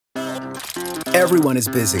Everyone is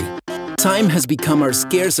busy. Time has become our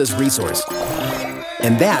scarcest resource.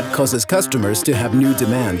 And that causes customers to have new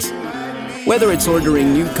demands. Whether it's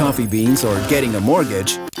ordering new coffee beans or getting a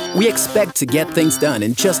mortgage, we expect to get things done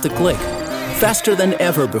in just a click, faster than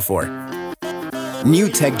ever before. New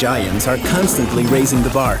tech giants are constantly raising the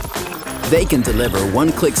bar. They can deliver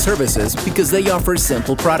one-click services because they offer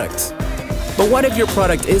simple products. But what if your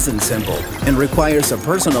product isn't simple and requires a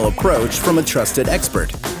personal approach from a trusted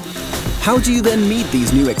expert? How do you then meet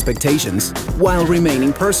these new expectations while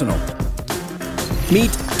remaining personal?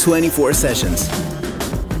 Meet 24Sessions.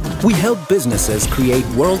 We help businesses create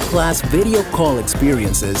world-class video call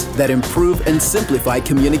experiences that improve and simplify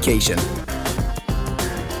communication.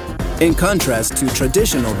 In contrast to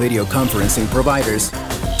traditional video conferencing providers,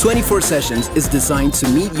 24Sessions is designed to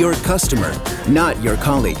meet your customer, not your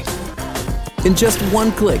colleague. In just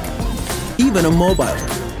one click, even a mobile.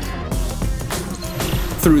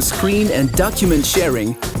 Through screen and document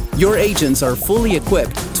sharing, your agents are fully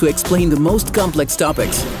equipped to explain the most complex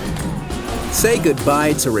topics. Say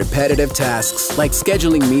goodbye to repetitive tasks like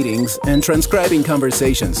scheduling meetings and transcribing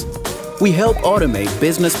conversations. We help automate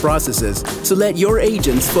business processes to let your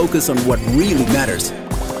agents focus on what really matters,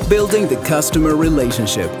 building the customer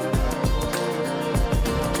relationship.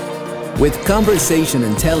 With conversation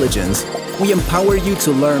intelligence, we empower you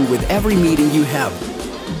to learn with every meeting you have.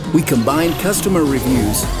 We combine customer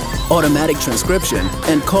reviews, automatic transcription,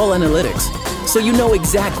 and call analytics, so you know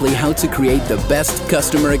exactly how to create the best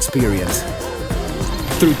customer experience.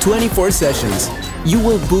 Through 24Sessions, you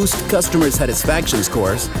will boost customer satisfaction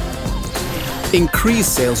scores, increase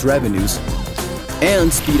sales revenues,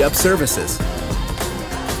 and speed up services.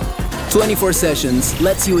 24Sessions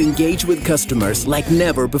lets you engage with customers like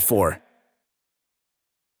never before.